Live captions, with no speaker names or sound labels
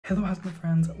Hello houseplant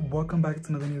friends, welcome back to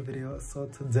another new video. So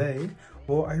today,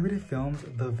 well, I already filmed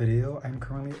the video. I'm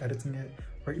currently editing it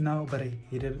right now, but I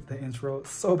hated the intro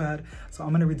so bad, so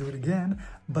I'm gonna redo it again.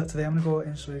 But today I'm gonna go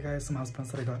and show you guys some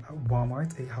houseplants that I got at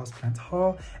Walmart, a houseplant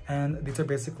haul. And these are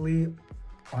basically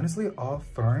honestly all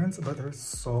ferns, but they're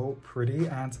so pretty,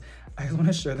 and I just want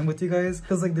to share them with you guys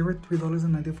because like they were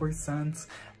 $3.94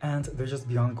 and they're just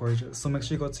beyond gorgeous. So make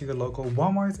sure you go to your local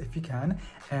Walmart if you can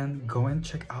and go and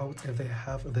check out if they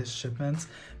have this shipment,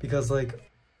 because like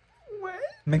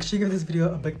make sure you give this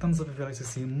video a big thumbs up if you'd like to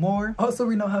see more. Also,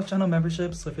 we now have channel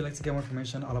memberships, so if you'd like to get more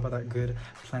information all about that good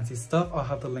planty stuff, I'll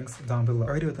have the links down below.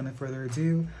 Alrighty, without any further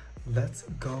ado, let's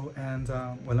go and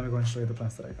well, let me go and show you the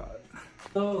plants that I got.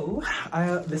 So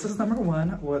this is number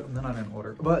one. Well, they're not in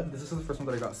order, but this is the first one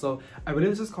that I got. So I believe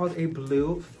this is called a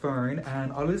blue fern,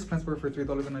 and all of these plants were for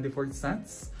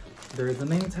 $3.94. There is a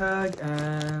name tag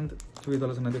and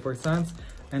 $3.94,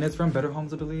 and it's from Better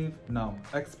Homes, I believe. No,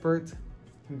 Expert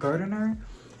Gardener,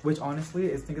 which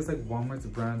honestly I think it's like Walmart's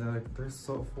brand, and like they're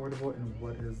so affordable. And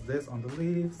what is this on the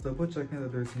leaves? Double checking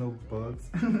that there's no bugs.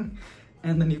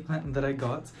 And the new plant that I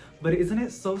got, but isn't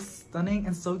it so stunning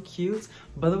and so cute?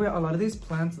 By the way, a lot of these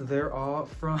plants, they're all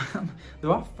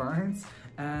ferns,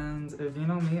 and if you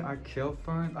know me, I kill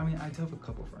ferns. I mean, I do have a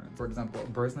couple ferns. For example,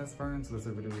 bird's nest ferns, those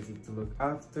are really easy to look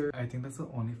after. I think that's the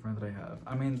only fern that I have.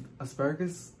 I mean,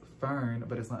 asparagus fern,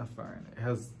 but it's not a fern. It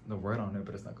has the word on it,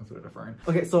 but it's not considered a fern.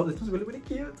 Okay, so this was really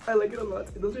cute. I like it a lot.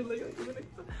 It does really like it.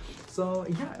 So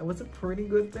yeah, it was a pretty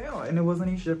good deal, and it wasn't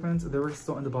any shipment. They were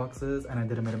still in the boxes, and I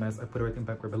didn't make a mess. I put everything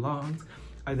back where it belonged.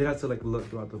 I did have to like look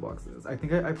throughout the boxes. I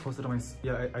think I posted on my,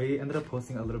 I ended up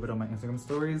posting a little bit on my Instagram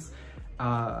stories.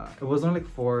 It was only like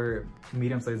 4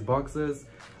 medium-sized boxes,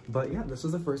 but yeah, this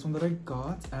was the first one that I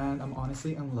got, and I'm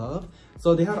honestly in love.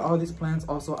 So they had all these plants,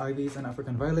 also ivies and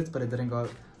African violets, but I didn't got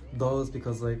those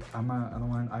because like I don't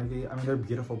want an ivy. I mean, they're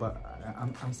beautiful, but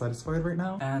I'm satisfied right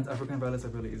now. And African violets are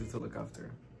really easy to look after.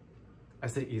 I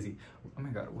say easy. Oh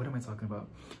my god, what am I talking about?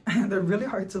 They're really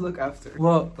hard to look after.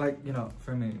 Well, like, you know,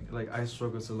 for me, like I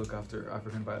struggle to look after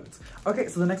African violets. Okay,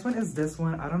 so the next one is this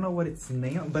one. I don't know what its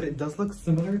name, but it does look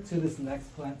similar to this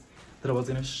next plant that I was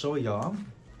gonna show y'all.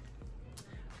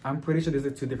 I'm pretty sure these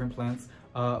are 2 different plants,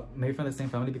 made from the same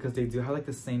family, because they do have like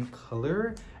the same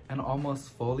color and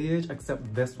almost foliage,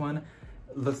 except this one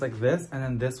looks like this, and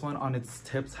then this one on its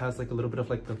tips has like a little bit of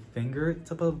like the finger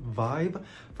type of vibe.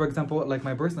 For example, like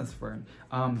my bird's nest fern,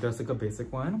 there's like a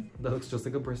basic one that looks just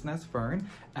like a bird's nest fern,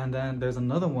 and then there's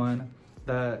another one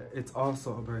that it's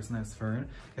also a bird's nest fern.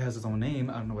 It has its own name,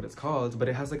 I don't know what it's called, but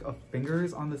it has like a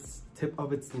fingers on the tip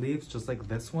of its leaves, just like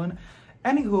this one.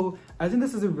 Anywho, I think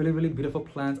this is a really beautiful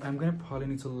plant. I'm gonna probably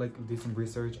need to like do some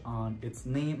research on its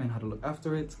name and how to look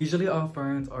after it. Usually all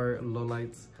ferns are low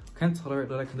lights, can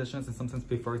tolerate low light conditions, and sometimes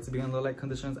prefer to be in low light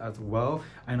conditions as well.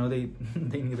 I know they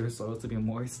need their soil to be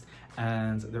moist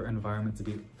and their environment to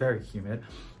be very humid,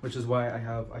 which is why I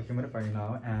have a humidifier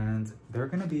now, and they're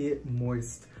gonna be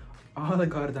moist all the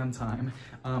goddamn time.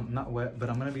 Not wet, but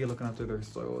I'm gonna be looking after their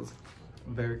soils.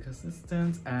 Very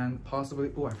consistent, and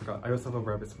possibly, oh, I forgot, I also have a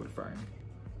rabbit's foot fern.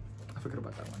 I forgot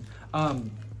about that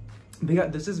one. But yeah,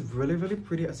 this is really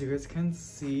pretty, as you guys can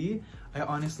see. I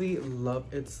honestly love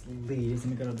its leaves.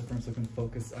 Let me get out the front so I can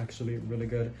focus actually really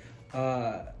good.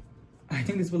 I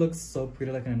think this would look so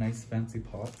pretty, like in a nice fancy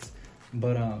pot.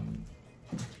 But oh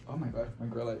my god, my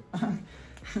girl light.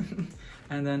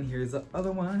 And then here's the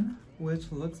other one,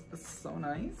 which looks so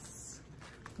nice.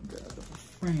 Get out the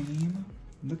frame.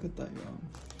 Look at that, y'all.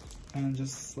 And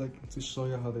just like to show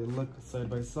you how they look side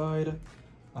by side.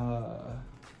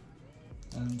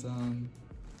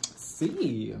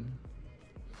 See,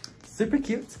 super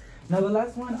cute. Now the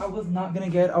last one I was not gonna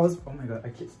get. Oh my god, I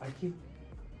keep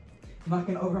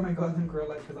knocking over my goddamn grow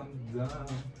light because I'm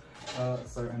dumb.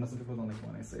 Sorry, I know some people don't like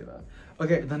when I say that.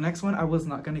 Okay, the next one I was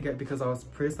not gonna get because I was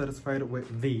pretty satisfied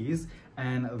with these,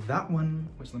 and that one,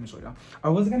 which let me show you. I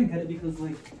wasn't gonna get it because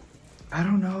like, I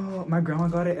don't know, my grandma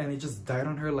got it and it just died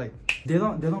on her. Like they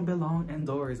don't belong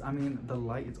indoors. I mean, the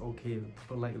light is okay,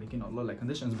 but like you know, low light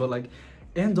conditions, but like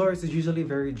indoors is usually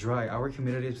very dry. Our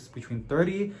humidity is between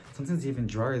 30, sometimes even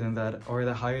drier than that, or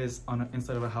the highest on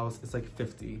inside of a house is like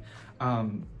 50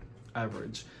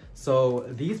 average. So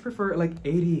these prefer like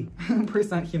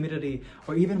 80% humidity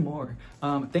or even more.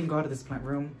 Thank god this plant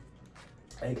room,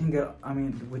 I can get, I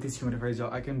mean, with these humidifiers,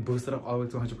 y'all, I can boost it up all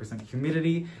the way to 100%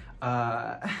 humidity.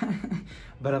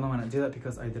 But I don't want to do that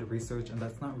because I did research and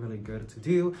that's not really good to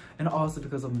do. And also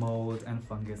because of mold and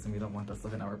fungus, and we don't want that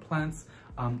stuff in our plants.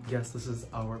 Yes, this is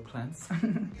our plants.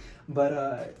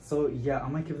 But so yeah,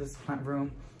 I'm gonna give this plant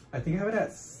room, I think I have it at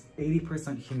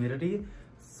 80% humidity.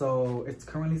 So it's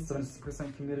currently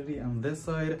 76% humidity on this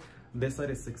side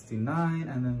is 69,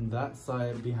 and then that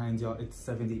side behind y'all it's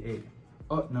 78.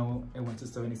 Oh no, it went to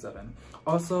 77.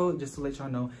 Also, just to let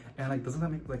y'all know, and like doesn't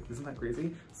that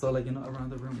crazy? So like, you know, around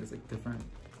the room there's like different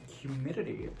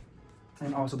humidity,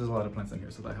 and also there's a lot of plants in here,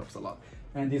 so that helps a lot.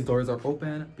 And these doors are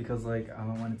open because like I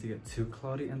don't want it to get too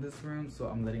cloudy in this room, so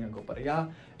I'm letting it go. But yeah,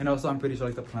 and also I'm pretty sure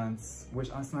like the plants, which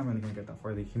honestly I'm not really gonna get that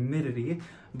for the humidity,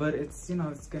 but it's, you know,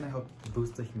 it's gonna help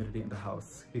boost the humidity in the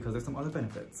house because there's some other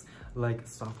benefits like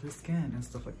softer skin and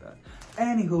stuff like that.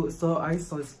 Anywho, so I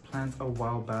saw this plant a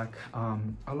while back,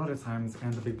 a lot of times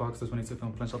in the big boxes when I used to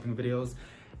film plant shopping videos,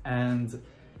 and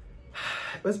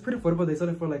it was pretty affordable. They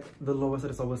sold it for like, the lowest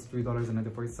that I saw was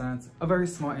 $3.94. A very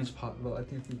small inch pot though. I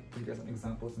think to give you guys an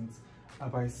example, since I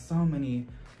buy so many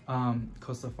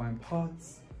Costa Fine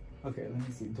pots. Okay, let me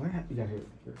see. Do I have, yeah, here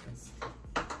it is.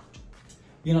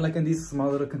 You know, like in these small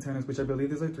little containers, which I believe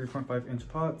these are 3.5-inch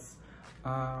pots.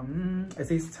 It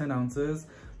says 10 ounces,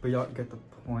 but y'all get the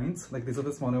point. Like these are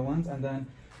the smaller ones, and then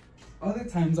other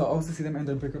times I'll also see them in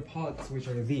the bigger pots, which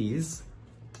are these.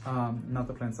 Not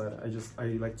the plant side. I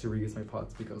like to reuse my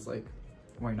pots because like,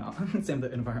 why not? Same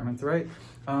the environment, right?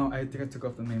 I think I took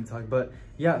off the name tag, but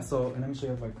yeah. So, and let me show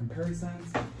you like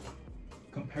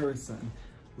comparison.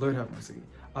 Lord have mercy.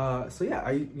 So yeah,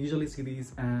 I usually see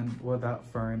these and that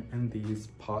Fern in these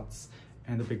pots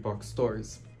and the big box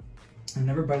stores. I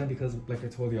never buy them because, like I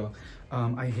told y'all,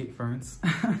 I hate ferns,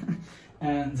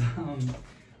 and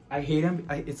I hate them.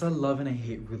 It's a love and a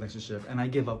hate relationship, and I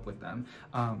give up with them,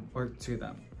 or to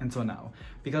them until now,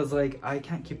 because like I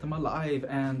can't keep them alive.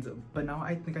 But now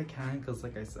I think I can, because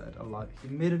like I said, a lot of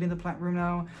humidity in the plant room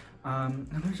now, and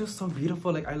they're just so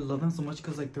beautiful. Like I love them so much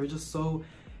because like they're just so,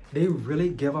 they really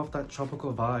give off that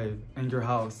tropical vibe in your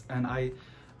house. And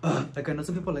like I know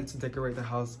some people like to decorate the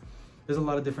house. There's a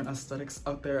lot of different aesthetics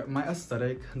out there. My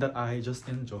aesthetic that I just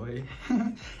enjoy,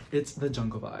 it's the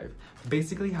jungle vibe.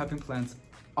 Basically having plants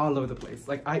all over the place.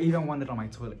 Like I even want it on my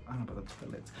toilet. I don't know about the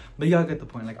toilet, but y'all get the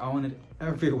point. Like I want it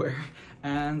everywhere.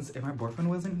 And if my boyfriend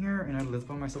wasn't here and I lived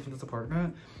by myself in this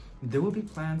apartment, there will be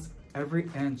plants every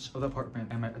inch of the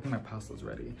apartment, and I think my pasta's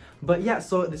ready. But yeah,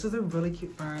 so this is a really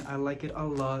cute fern. I like it a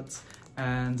lot,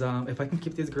 and if I can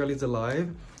keep these girlies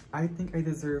alive, I think I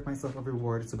deserve myself a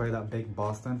reward to buy that big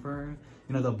Boston fern.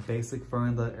 You know, the basic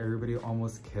fern that everybody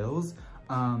almost kills.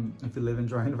 If you live in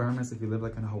dry environments, if you live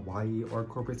like in Hawaii or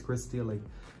Corpus Christi, like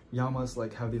y'all must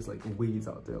like have these like weeds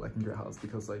out there like in your house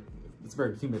because like it's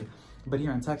very humid. But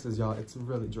here in Texas, y'all, it's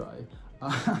really dry,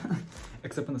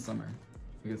 except in the summer.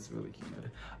 It gets really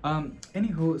humid.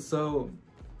 Anywho, so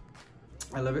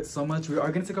I love it so much. We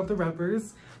are gonna take off the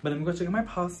wrappers, but let me go check out my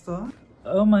pasta.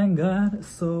 Oh my god,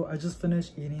 so I just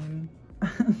finished eating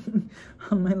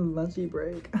on my lunchy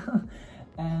break.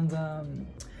 And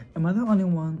am I the only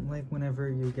one, like whenever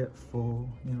you get full,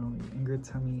 you know, in your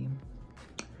tummy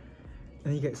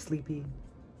and you get sleepy?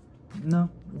 No,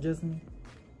 just me?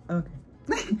 Okay.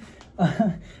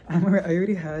 I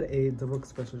already had a double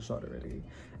espresso shot already,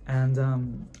 and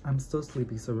I'm still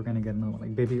sleepy, so we're gonna get another one.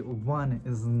 Like, baby, one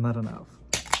is not enough.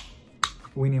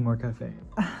 We need more caffeine.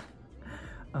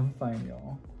 I'm fine,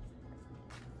 y'all.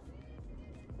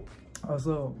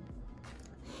 Also,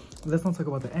 let's not talk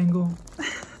about the angle.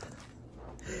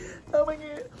 Oh my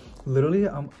god. Literally,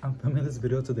 I'm filming this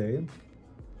video today.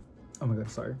 Oh my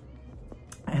god, sorry.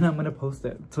 And I'm gonna post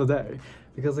it today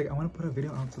because like I want to put a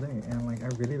video out today, and like I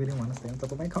really want to stay on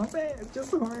top of my content. It's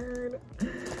just hard.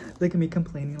 Look at me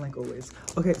complaining like always.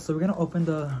 Okay, so we're gonna open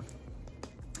the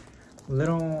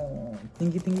little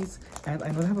thingies, and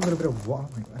I know they have a little bit of water.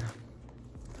 Oh my god.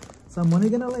 So I'm only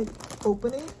gonna like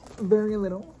open it very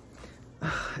little.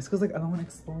 It's because like I don't want to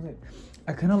expose it.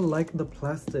 I kind of like the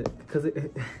plastic because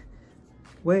it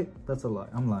wait, that's a lie.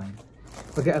 I'm lying.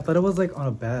 Okay, I thought it was like on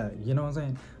a bag, you know what I'm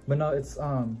saying? But no, it's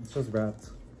just wrapped.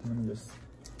 Let me just,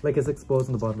 like, it's exposed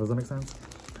in the bottom. Does that make sense?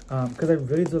 Because I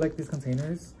really do like these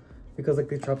containers because like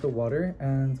they trap the water.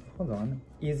 And hold on,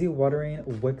 easy watering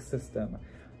wick system.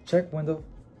 Check window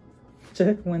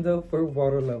for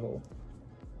water level.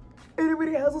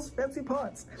 Everybody has those fancy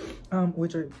pots,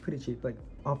 which are pretty cheap. Like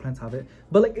all plants have it,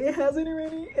 but like it has it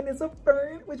already, and it's a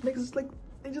fern, which makes it like,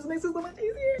 it just makes it so much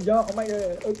easier. Y'all, oh my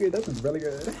god. Okay, that's really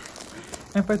good.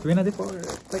 And for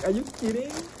 $3.94. Like, are you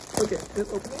kidding? Okay,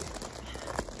 let's open it.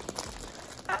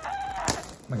 Ah!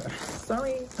 Oh my god.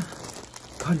 Sorry.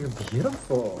 God, you're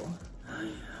beautiful.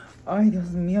 Ay,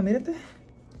 Dios mío, mírate.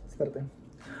 Espérate.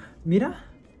 Mira.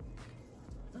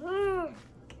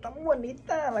 Está muy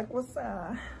bonita la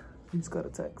cosa. You just got a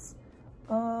text.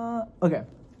 Okay.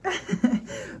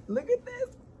 Look at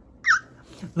this.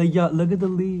 Like, y'all, look at the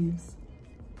leaves.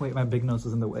 Wait, my big nose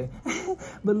is in the way.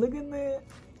 But look at that.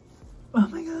 Oh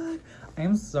my god. I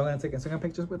am so gonna take Instagram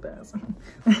pictures with this.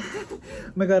 Oh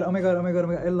my god, oh my god, oh my god, oh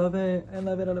my god. I love it. I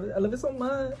love it, I love it. I love it so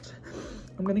much.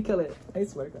 I'm gonna kill it. I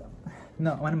swear to God.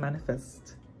 No, I wanna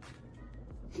manifest.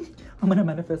 I'm gonna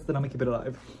manifest and I'm gonna keep it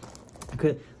alive.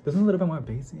 Okay, this one's a little bit more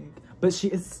basic, but she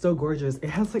is so gorgeous. It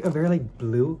has like a very like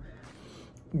blue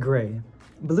gray,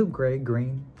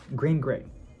 green gray.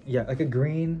 Yeah, like a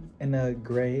green and a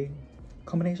gray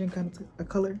combination kind of a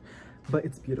color, but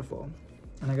it's beautiful.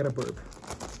 And I got a burp.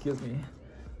 Excuse me.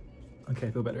 Okay,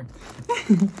 I feel better.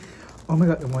 Oh my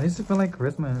god, why does it feel like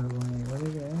Christmas? Like, what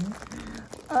is it?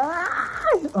 Ah!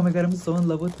 Oh my god, I'm so in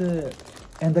love with it.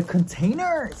 And the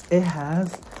containers it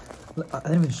has. I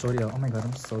didn't even show you. Oh my god,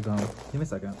 I'm so dumb. Give me a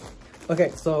second. Okay,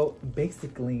 so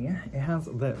basically it has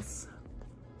this.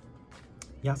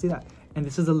 Y'all see that? And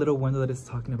this is a little window that it's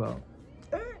talking about.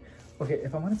 Okay,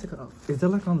 if I want to take it off, is there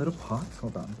like on little pots?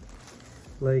 Hold on.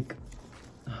 Like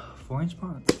 4-inch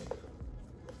pots.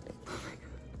 Oh my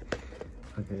god.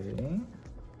 Okay.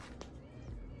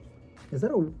 Is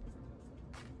that a...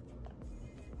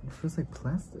 It feels like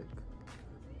plastic.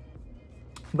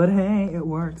 But hey, it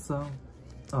works, so...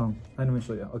 Oh, I didn't even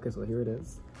show you. Okay, so here it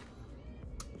is.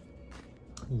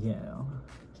 Yeah.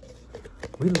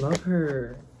 We love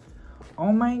her.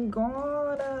 Oh my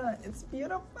god, it's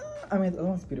beautiful. I mean, the other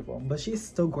one's beautiful, but she's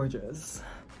still gorgeous.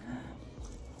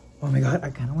 Oh my god, I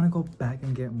kind of want to go back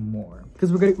and get more.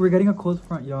 Because we're getting a closed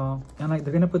front, y'all. And like,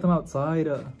 they're going to put them outside.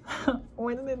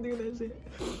 Why did they do that shit?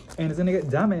 And it's going to get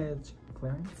damaged.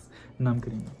 Clearance? No, I'm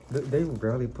kidding. They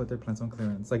rarely put their plants on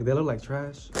clearance. Like, they look like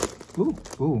trash. Ooh,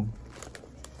 ooh.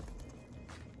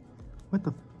 What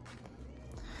the?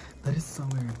 That is so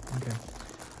weird. Okay.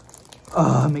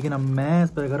 Oh, I'm making a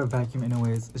mess, but I gotta vacuum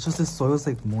anyways. It's just the soil's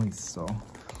like moist, so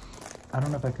I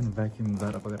don't know if I can vacuum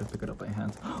that up. I gotta pick it up by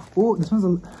hand. Oh, this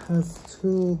one has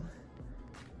two.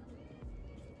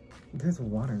 There's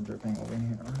water dripping over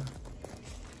here.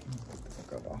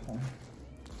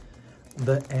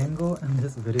 The angle in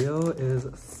this video is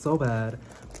so bad,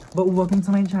 but welcome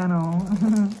to my channel.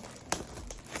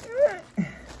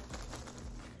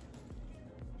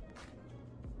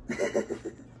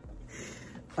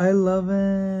 I love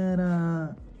it.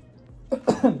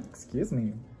 Excuse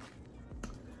me.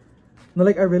 No,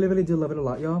 like I really do love it a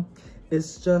lot, y'all.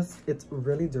 It's just, it's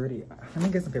really dirty. Let me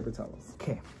get some paper towels.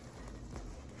 Okay.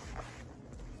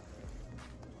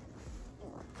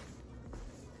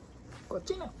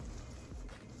 Cochino.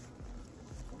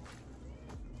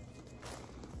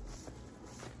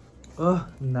 Oh,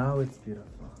 now it's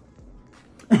beautiful.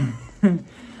 And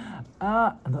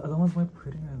the other one's way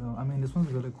prettier though. I mean, this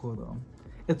one's really cool though.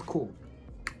 It's cool,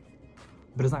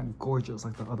 but it's not gorgeous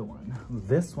like the other one.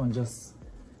 This one just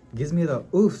gives me the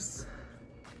oofs.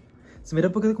 Se mira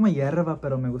un poquito como hierba,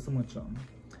 pero me gusta mucho.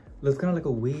 Looks kind of like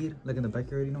a weed, like in the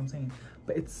backyard, you know what I'm saying?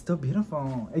 But it's still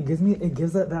beautiful. It gives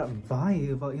it that vibe,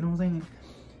 you know what I'm saying?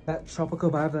 That tropical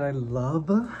vibe that I love.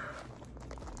 Okay,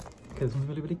 this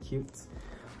one's really cute.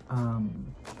 Oh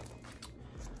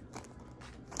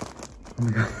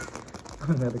my god. Oh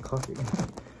my god, the coffee.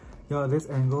 Yo, this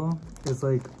angle is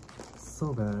like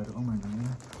so bad. Oh my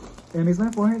god. It makes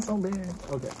my forehead so big.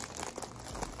 Okay.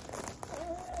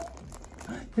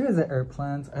 Here's the air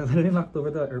plant. I literally knocked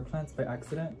over the air plants by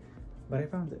accident, but I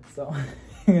found it. So I'm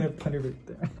gonna put it right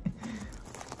there.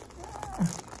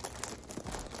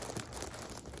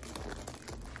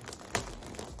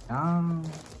 Oh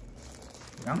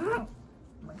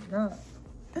my god.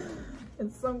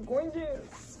 It's so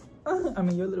gorgeous. I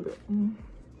mean, you're a little bit.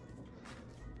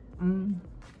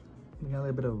 We got a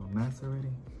little bit of a mess already.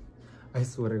 I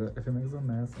swear to God, if it makes a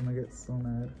mess, I'm gonna get so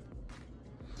mad.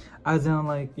 As in,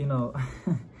 like, you know,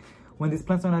 when these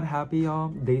plants are not happy, y'all,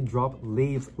 they drop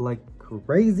leaves like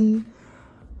crazy.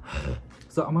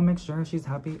 So I'm gonna make sure she's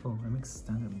happy. Oh, let me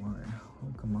extend it more.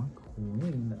 Oh, come on,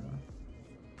 queen.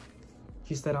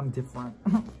 She said I'm different.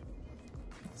 A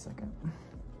second.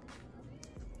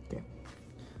 Okay.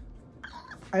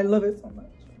 I love it so much.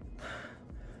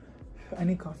 I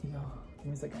need coffee, y'all. Give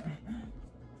me a second.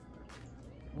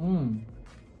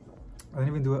 I didn't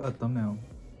even do a thumbnail.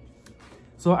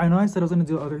 So I know I said I was gonna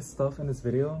do other stuff in this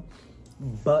video,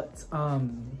 but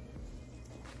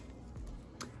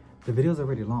the video's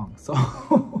already long, so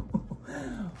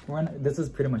this is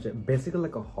pretty much it. Basically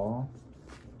like a haul.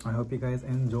 I hope you guys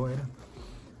enjoyed.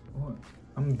 Oh,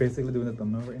 I'm basically doing the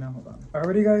thumbnail right now. Hold on.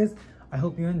 Alrighty guys, I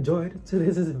hope you enjoyed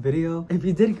today's video. If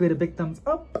you did, give it a big thumbs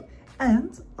up,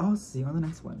 and I'll see you on the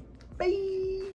next one. Bye.